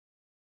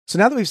So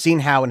now that we've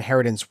seen how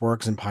inheritance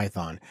works in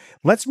Python,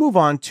 let's move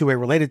on to a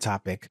related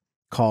topic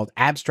called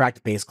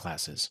abstract base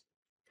classes.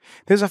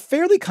 There's a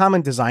fairly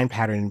common design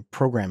pattern in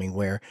programming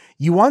where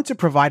you want to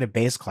provide a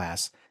base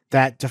class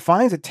that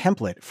defines a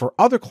template for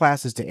other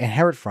classes to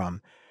inherit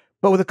from,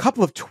 but with a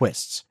couple of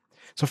twists.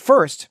 So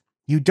first,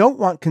 you don't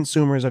want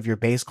consumers of your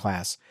base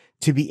class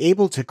to be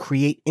able to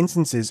create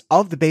instances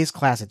of the base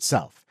class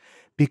itself,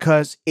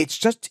 because it's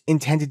just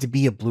intended to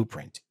be a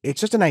blueprint.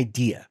 It's just an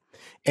idea.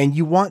 And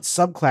you want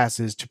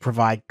subclasses to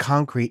provide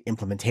concrete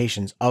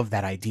implementations of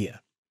that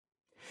idea.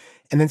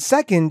 And then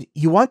second,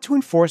 you want to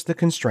enforce the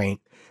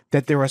constraint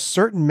that there are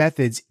certain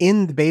methods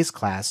in the base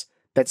class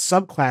that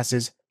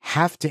subclasses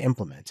have to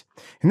implement.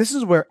 And this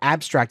is where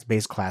abstract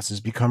base classes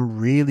become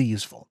really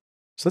useful.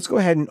 So let's go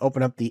ahead and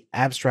open up the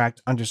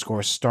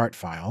abstract_start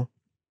file.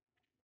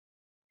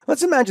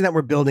 Let's imagine that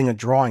we're building a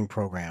drawing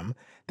program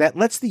that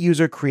lets the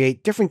user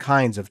create different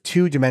kinds of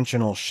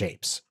two-dimensional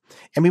shapes.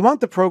 And we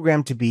want the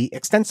program to be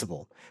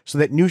extensible so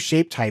that new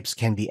shape types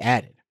can be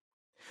added.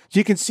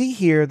 So you can see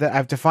here that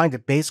I've defined a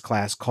base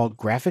class called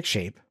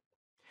GraphicShape,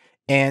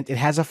 and it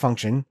has a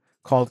function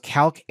called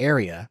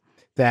calcArea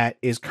that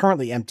is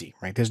currently empty,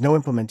 right? There's no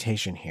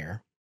implementation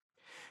here.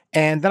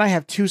 And then I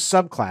have two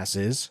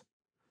subclasses,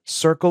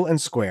 circle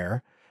and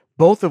square,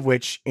 both of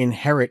which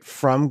inherit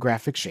from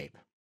GraphicShape.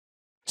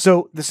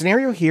 So the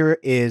scenario here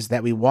is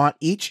that we want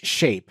each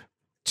shape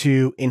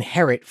to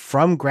inherit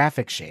from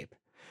GraphicShape.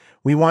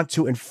 We want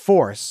to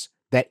enforce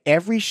that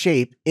every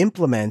shape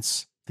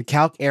implements the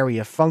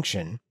calcArea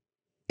function,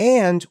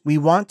 and we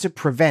want to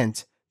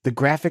prevent the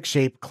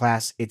GraphicShape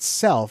class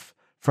itself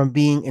from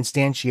being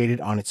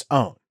instantiated on its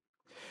own.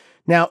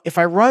 Now, if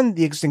I run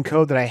the existing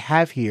code that I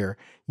have here,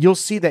 you'll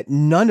see that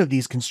none of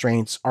these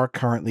constraints are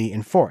currently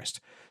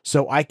enforced.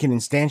 So I can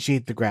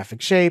instantiate the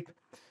GraphicShape,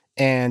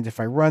 and if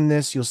I run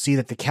this, you'll see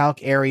that the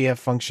calcArea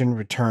function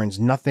returns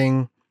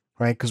nothing,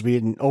 right? Because we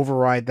didn't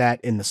override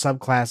that in the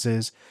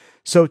subclasses.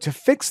 So to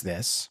fix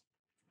this,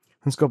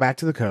 let's go back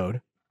to the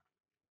code.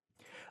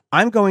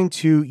 I'm going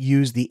to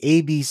use the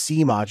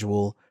ABC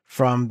module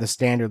from the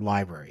standard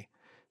library.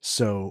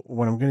 So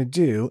what I'm going to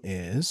do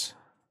is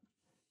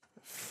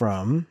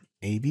from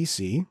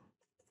ABC,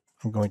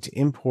 I'm going to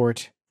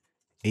import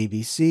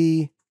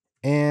ABC,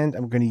 and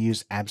I'm going to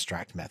use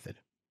abstract method.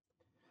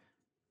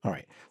 All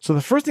right, so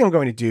the first thing I'm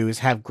going to do is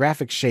have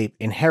GraphicShape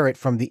inherit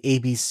from the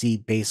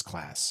ABC base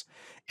class,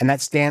 and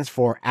that stands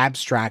for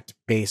abstract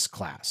base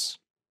class.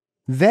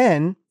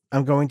 Then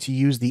I'm going to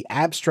use the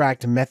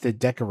abstract method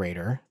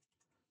decorator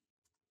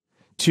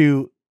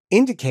to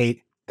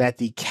indicate that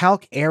the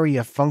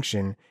calcArea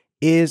function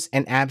is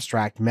an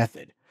abstract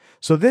method.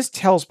 So this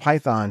tells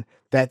Python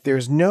that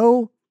there's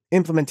no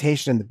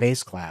implementation in the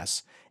base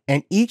class,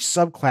 and each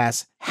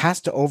subclass has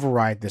to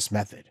override this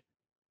method.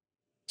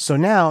 So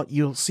now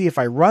you'll see if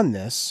I run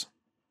this,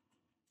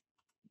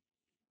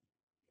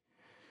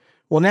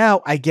 well,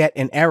 now I get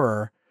an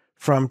error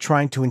from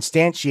trying to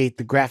instantiate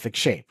the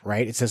GraphicShape,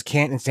 right? It says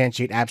can't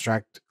instantiate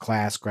abstract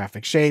class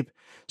GraphicShape.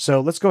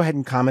 So let's go ahead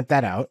and comment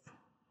that out.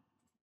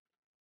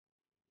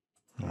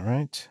 All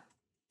right.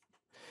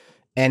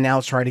 And now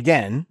let's try it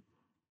again.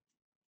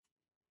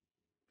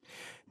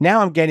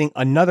 Now I'm getting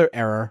another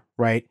error,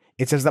 right?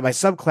 It says that my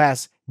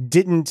subclass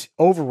didn't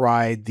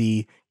override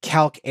the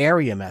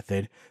calcArea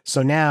method.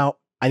 So now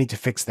I need to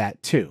fix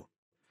that too.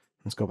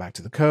 Let's go back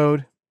to the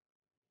code.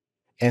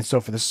 And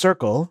so for the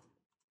circle,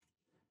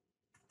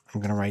 I'm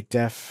going to write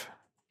def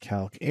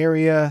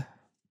calcArea,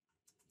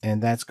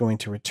 and that's going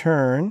to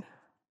return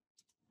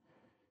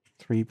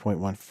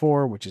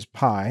 3.14, which is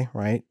pi,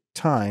 right,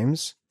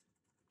 times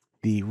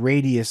the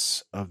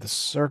radius of the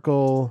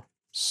circle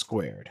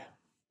squared.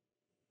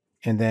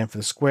 And then for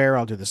the square,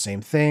 I'll do the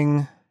same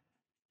thing.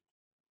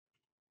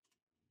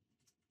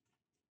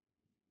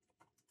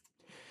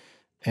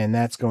 And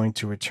that's going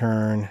to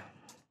return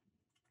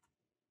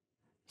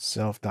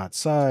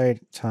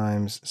self.side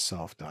times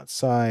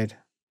self.side.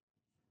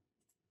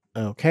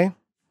 Okay.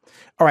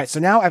 All right, so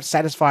now I've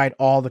satisfied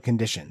all the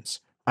conditions.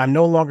 I'm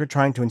no longer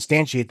trying to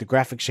instantiate the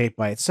GraphicShape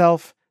by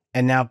itself,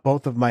 and now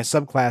both of my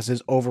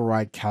subclasses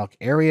override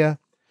calcArea.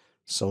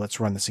 So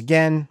let's run this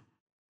again.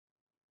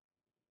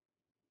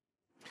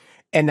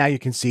 And now you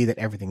can see that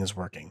everything is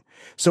working.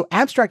 So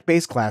abstract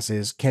base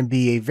classes can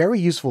be a very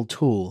useful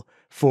tool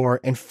for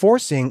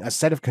enforcing a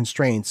set of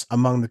constraints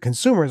among the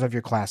consumers of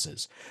your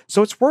classes.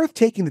 So it's worth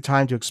taking the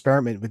time to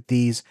experiment with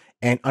these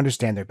and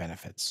understand their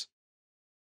benefits.